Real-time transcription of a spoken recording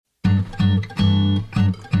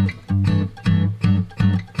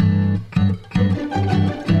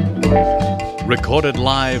Recorded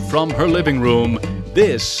live from her living room,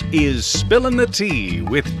 this is Spillin' the Tea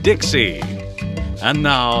with Dixie. And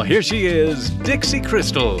now, here she is, Dixie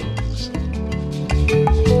Crystals.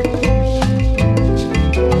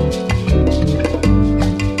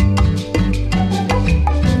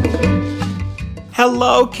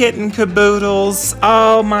 Hello, kitten caboodles.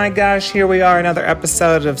 Oh my gosh, here we are, another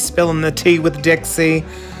episode of Spillin' the Tea with Dixie.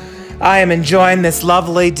 I am enjoying this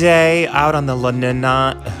lovely day out on the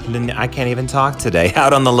lanai. I can't even talk today.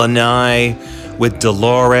 Out on the lanai with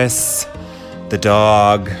Dolores, the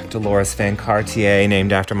dog, Dolores Van Cartier,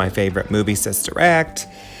 named after my favorite movie, Sister Act.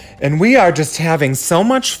 And we are just having so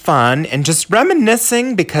much fun and just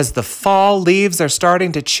reminiscing because the fall leaves are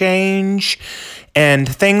starting to change and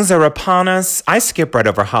things are upon us. I skip right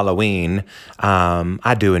over Halloween.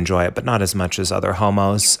 I do enjoy it, but not as much as other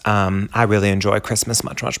homos. I really enjoy Christmas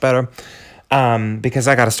much, much better because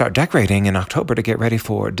I got to start decorating in October to get ready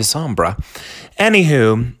for December.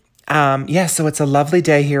 Anywho, so it's a lovely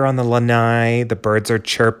day here on the lanai. The birds are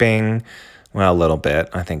chirping. Well, a little bit.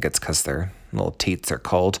 I think it's because their little teats are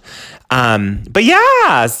cold. But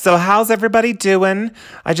yeah, so how's everybody doing?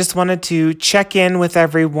 I just wanted to check in with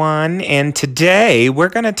everyone. And today we're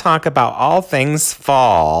going to talk about all things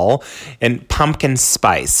fall and pumpkin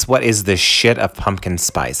spice. What is the shit of pumpkin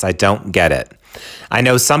spice? I don't get it. I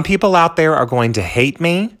know some people out there are going to hate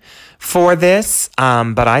me for this,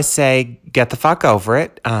 but I say get the fuck over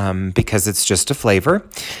it because it's just a flavor.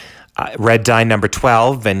 Red dye number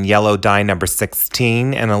 12 and yellow dye number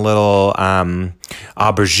 16 and a little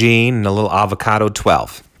aubergine and a little avocado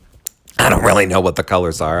 12. I don't really know what the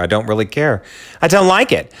colors are. I don't really care. I don't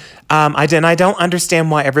like it. I don't understand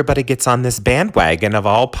why everybody gets on this bandwagon of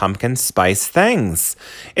all pumpkin spice things.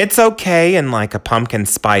 It's okay in like a pumpkin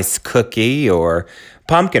spice cookie or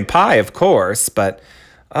pumpkin pie, of course, but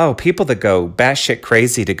people that go batshit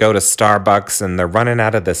crazy to go to Starbucks and they're running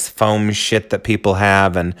out of this foam shit that people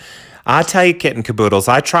have. And I'll tell you, kitten caboodles,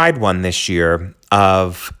 I tried one this year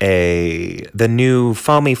of the new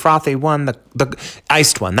foamy frothy one, the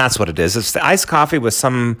iced one. That's what it is. It's the iced coffee with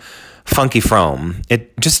some funky foam.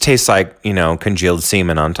 It just tastes like, congealed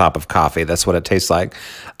semen on top of coffee. That's what it tastes like.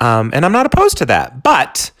 And I'm not opposed to that.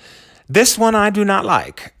 But this one I do not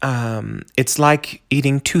like. It's like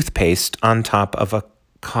eating toothpaste on top of a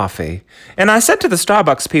coffee. And I said to the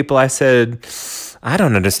Starbucks people, I said, I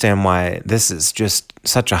don't understand why this is just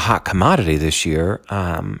such a hot commodity this year.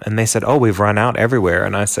 And they said, we've run out everywhere.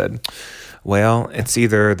 And I said, well, it's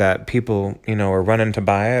either that people, are running to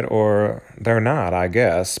buy it or they're not, I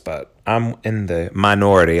guess. But I'm in the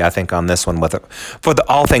minority, I think, on this one for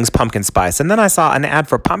all things pumpkin spice. And then I saw an ad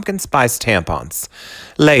for pumpkin spice tampons.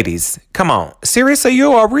 Ladies, come on. Seriously,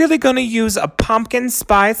 you are really going to use a pumpkin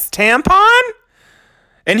spice tampon?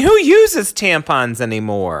 And who uses tampons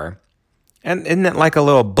anymore? And isn't it like a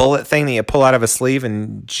little bullet thing that you pull out of a sleeve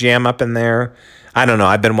and jam up in there? I don't know.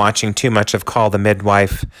 I've been watching too much of Call the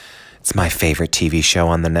Midwife. It's my favorite TV show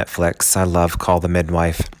on the Netflix. I love Call the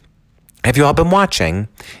Midwife. Have you all been watching?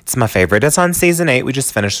 It's my favorite. It's on season 8. We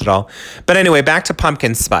just finished it all. But anyway, back to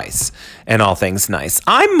pumpkin spice and all things nice.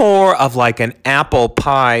 I'm more of like an apple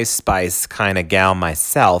pie spice kind of gal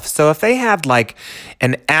myself. So if they had like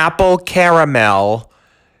an apple caramel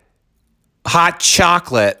hot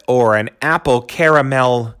chocolate or an apple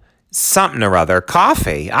caramel something or other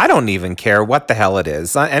coffee, I don't even care what the hell it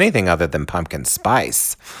is, anything other than pumpkin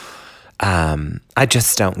spice. I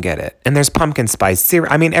just don't get it. And there's pumpkin spice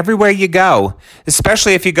cereal. I mean, everywhere you go,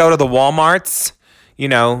 especially if you go to the Walmarts, the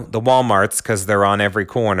Walmarts, because they're on every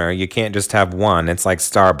corner. You can't just have one. It's like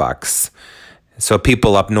Starbucks. So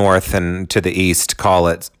people up north and to the east call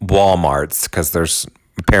it Walmarts because there's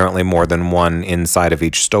apparently more than one inside of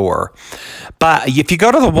each store. But if you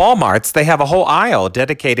go to the Walmarts, they have a whole aisle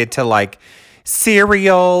dedicated to like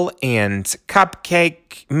cereal and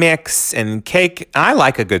cupcake mix and cake. I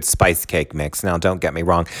like a good spice cake mix. Now, don't get me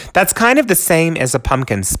wrong. That's kind of the same as a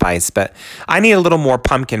pumpkin spice, but I need a little more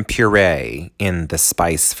pumpkin puree in the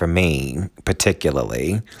spice for me,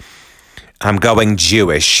 particularly. I'm going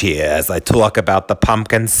Jewish here as I talk about the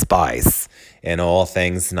pumpkin spice and all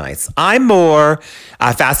things nice. I'm more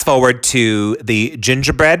fast forward to the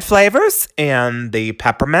gingerbread flavors and the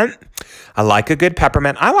peppermint. I like a good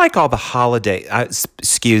peppermint. I like all the holiday,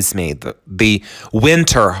 the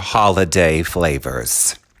winter holiday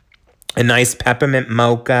flavors. A nice peppermint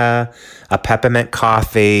mocha, a peppermint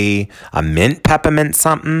coffee, a mint peppermint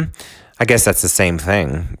something. I guess that's the same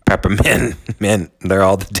thing. Peppermint, mint, they're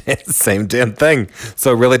all the same damn thing.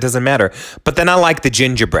 So it really doesn't matter. But then I like the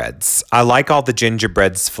gingerbreads. I like all the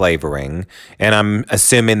gingerbreads flavoring. And I'm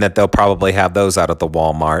assuming that they'll probably have those out at the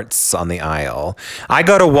Walmarts on the aisle. I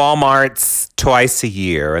go to Walmarts twice a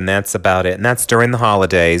year, and that's about it. And that's during the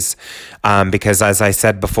holidays. Because as I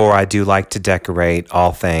said before, I do like to decorate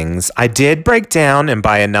all things. I did break down and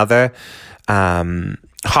buy another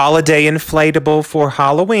holiday inflatable for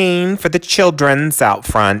Halloween for the children's out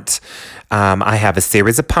front. I have a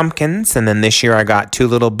series of pumpkins, and then this year I got 2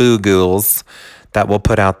 little boo ghouls that we'll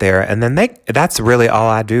put out there. And then that's really all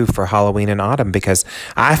I do for Halloween and autumn, because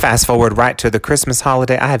I fast forward right to the Christmas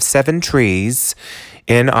holiday. I have 7 trees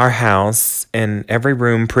in our house, and every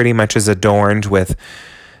room pretty much is adorned with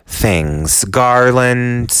things,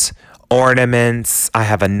 garlands, ornaments. I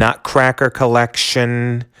have a nutcracker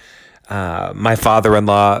collection. My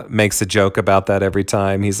father-in-law makes a joke about that every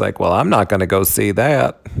time. He's like, well, I'm not going to go see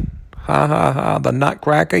that. Ha, ha, ha. The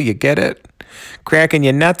nutcracker, you get it? Cracking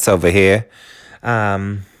your nuts over here.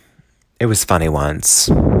 It was funny once.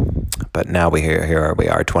 But now here we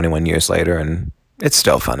are 21 years later, and it's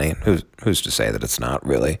still funny. Who's to say that it's not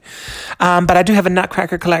really? But I do have a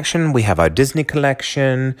nutcracker collection. We have our Disney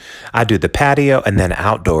collection. I do the patio, and then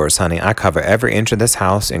outdoors, honey. I cover every inch of this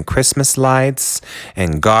house in Christmas lights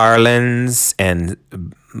and garlands and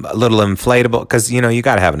a little inflatable, because, you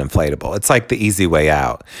got to have an inflatable. It's like the easy way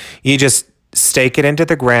out. You just stake it into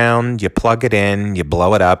the ground, you plug it in, you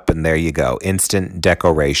blow it up, and there you go. Instant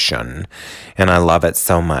decoration. And I love it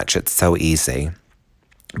so much. It's so easy.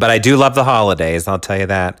 But I do love the holidays, I'll tell you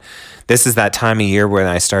that. This is that time of year when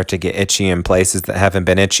I start to get itchy in places that haven't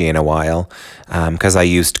been itchy in a while, because I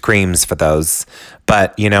used creams for those.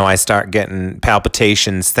 But, I start getting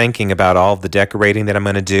palpitations thinking about all the decorating that I'm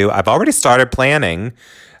going to do. I've already started planning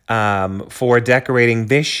for decorating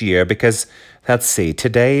this year, because, let's see,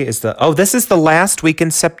 this is the last week in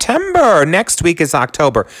September. Next week is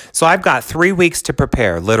October. So I've got 3 weeks to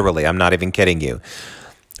prepare, literally. I'm not even kidding you.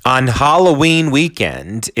 On Halloween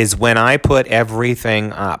weekend is when I put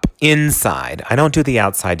everything up inside. I don't do the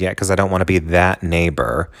outside yet because I don't want to be that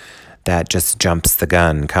neighbor that just jumps the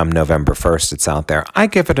gun come November 1st. It's out there. I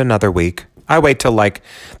give it another week. I wait till like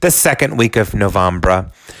the second week of November,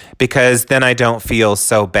 because then I don't feel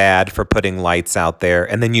so bad for putting lights out there.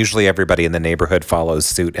 And then usually everybody in the neighborhood follows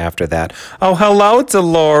suit after that. Oh, hello,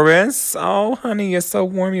 Dolores. Oh, honey, you're so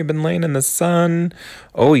warm. You've been laying in the sun.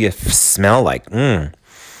 Oh, you smell like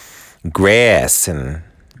grass and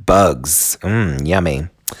bugs. Yummy.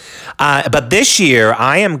 But this year,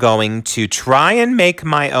 I am going to try and make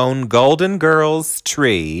my own Golden Girls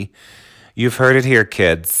tree. You've heard it here,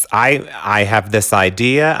 kids. I have this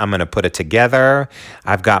idea. I'm going to put it together.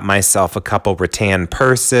 I've got myself a couple rattan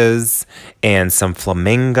purses and some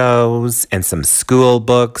flamingos and some school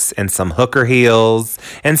books and some hooker heels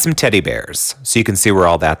and some teddy bears. So you can see where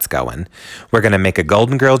all that's going. We're going to make a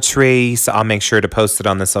Golden Girl tree, so I'll make sure to post it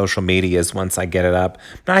on the social medias once I get it up.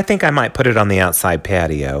 But I think I might put it on the outside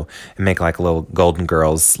patio and make like a little Golden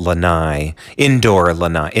Girls lanai, indoors,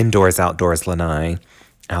 outdoors lanai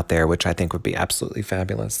out there, which I think would be absolutely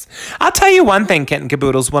fabulous. I'll tell you one thing, Kitten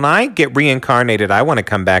Caboodles, when I get reincarnated, I want to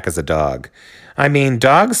come back as a dog. I mean,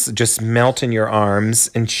 dogs just melt in your arms,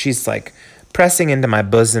 and she's like pressing into my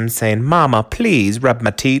bosom saying, Mama, please rub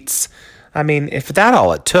my teats. I mean, if that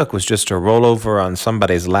all it took was just to roll over on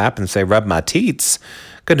somebody's lap and say, rub my teats,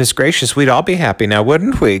 goodness gracious, we'd all be happy now,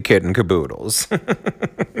 wouldn't we, Kitten Caboodles?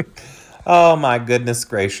 Oh, my goodness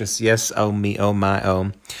gracious. Yes, oh me, oh my,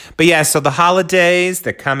 oh. But yeah, so the holidays,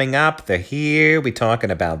 they're coming up. They're here. We're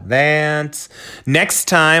talking about that. Next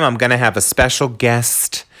time, I'm going to have a special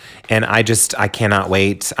guest. And I cannot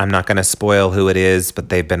wait. I'm not going to spoil who it is, but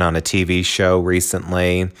they've been on a TV show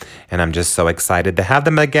recently. And I'm just so excited to have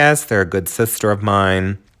them as a guest. They're a good sister of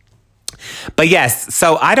mine. But yes,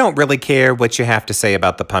 so I don't really care what you have to say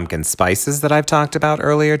about the pumpkin spices that I've talked about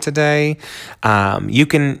earlier today. You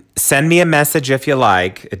can send me a message if you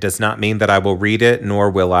like. It does not mean that I will read it,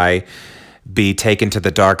 nor will I be taken to the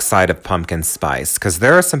dark side of pumpkin spice. Because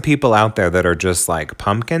there are some people out there that are just like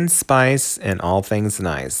pumpkin spice and all things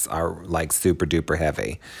nice are like super duper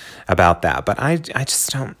heavy about that. But I just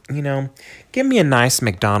don't, give me a nice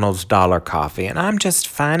McDonald's dollar coffee and I'm just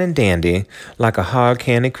fine and dandy like a hard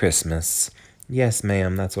candy Christmas. Yes,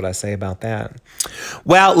 ma'am. That's what I say about that.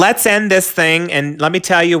 Well, let's end this thing and let me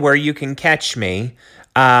tell you where you can catch me.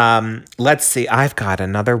 Let's see. I've got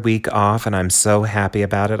another week off and I'm so happy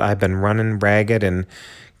about it. I've been running ragged and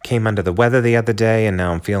came under the weather the other day and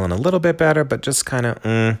now I'm feeling a little bit better, but just kind of,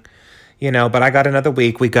 but I got another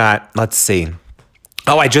week. Let's see.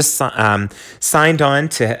 Oh, I just signed on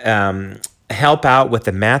to help out with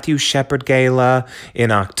the Matthew Shepard Gala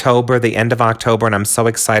in October, the end of October, and I'm so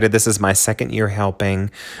excited. This is my second year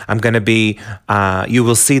helping. I'm going to be, you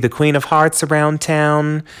will see the Queen of Hearts around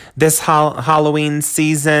town this Halloween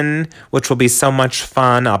season, which will be so much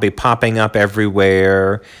fun. I'll be popping up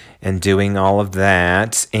everywhere and doing all of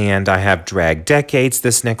that. And I have Drag Decades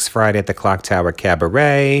this next Friday at the Clock Tower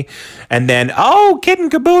Cabaret. And then, Kitten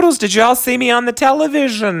Caboodles, did y'all see me on the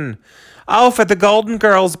television? Oh, for the Golden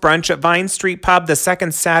Girls brunch at Vine Street Pub the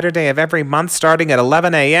second Saturday of every month starting at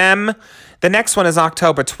 11 a.m. The next one is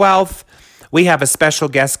October 12th. We have a special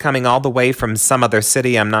guest coming all the way from some other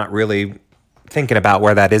city. I'm not really thinking about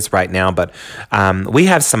where that is right now, but we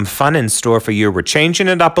have some fun in store for you. We're changing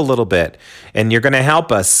it up a little bit, and you're going to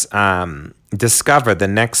help us discover the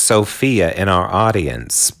next Sophia in our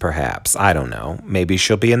audience, perhaps. I don't know. Maybe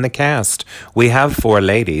she'll be in the cast. We have 4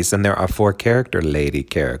 ladies, and there are 4 lady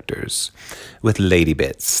characters with lady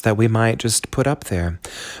bits that we might just put up there.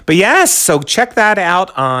 But yes, so check that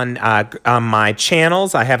out on my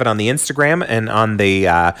channels. I have it on the Instagram and on the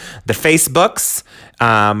Facebooks,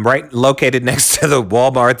 right located next to the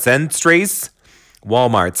Walmart's entries.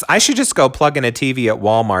 Walmart's. I should just go plug in a TV at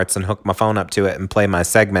Walmart's and hook my phone up to it and play my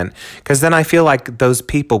segment, because then I feel like those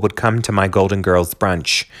people would come to my Golden Girls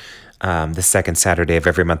brunch the second Saturday of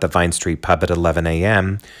every month at Vine Street Pub at 11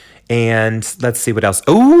 a.m. And let's see what else.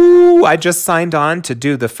 Ooh, I just signed on to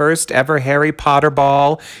do the first ever Harry Potter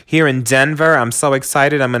ball here in Denver. I'm so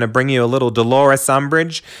excited. I'm going to bring you a little Dolores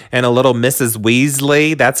Umbridge and a little Mrs.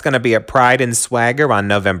 Weasley. That's going to be at Pride and Swagger on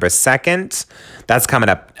November 2nd. That's coming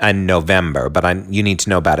up in November, but you need to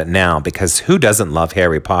know about it now, because who doesn't love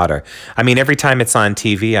Harry Potter? I mean, every time it's on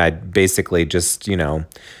TV, I basically just,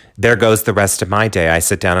 there goes the rest of my day. I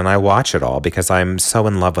sit down and I watch it all because I'm so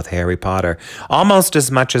in love with Harry Potter. Almost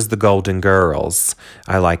as much as the Golden Girls,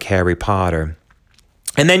 I like Harry Potter.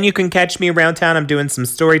 And then you can catch me around town. I'm doing some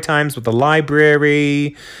story times with the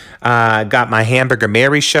library. Got my Hamburger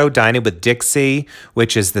Mary show, Dining with Dixie,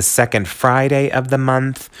 which is the second Friday of the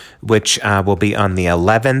month, which will be on the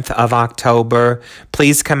 11th of October.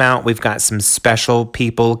 Please come out. We've got some special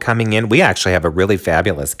people coming in. We actually have a really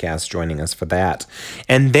fabulous cast joining us for that.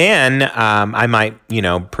 And then I might,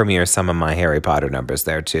 premiere some of my Harry Potter numbers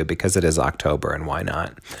there too, because it is October and why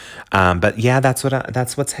not? But yeah, that's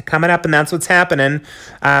what's coming up and that's what's happening.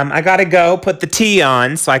 I got to go put the tea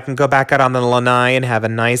on so I can go back out on the lanai and have a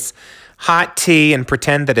nice hot tea and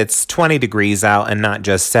pretend that it's 20 degrees out and not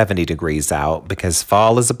just 70 degrees out, because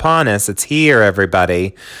fall is upon us. It's here,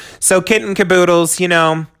 everybody. So Kitten Caboodles,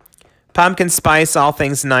 pumpkin spice, all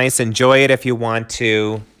things nice. Enjoy it if you want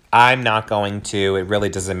to. I'm not going to. It really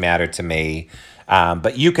doesn't matter to me.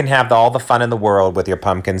 But you can have all the fun in the world with your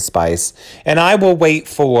pumpkin spice. And I will wait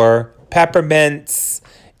for peppermints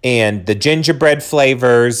and the gingerbread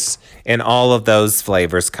flavors and all of those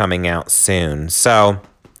flavors coming out soon. So,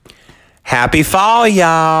 happy fall,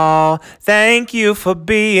 y'all. Thank you for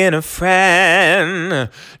being a friend.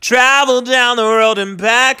 Travel down the road and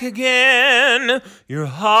back again. Your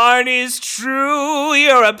heart is true.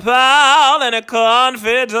 You're a pal and a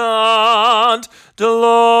confidant,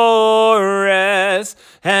 Dolores.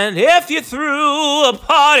 And if you threw a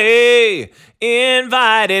party,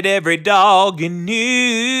 invited every dog you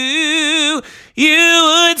knew,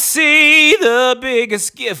 you would see the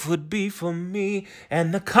biggest gift would be for me,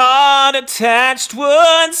 and the card attached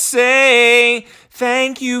would say,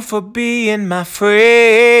 thank you for being my friend,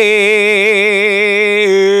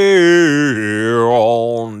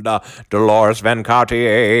 Dolores Van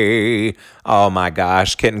Cartier. Oh my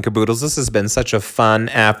gosh, Kitten Caboodles, this has been such a fun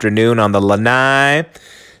afternoon on the lanai.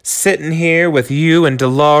 Sitting here with you and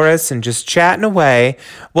Dolores and just chatting away.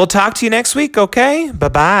 We'll talk to you next week, okay?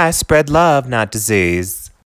 Bye-bye. Spread love, not disease.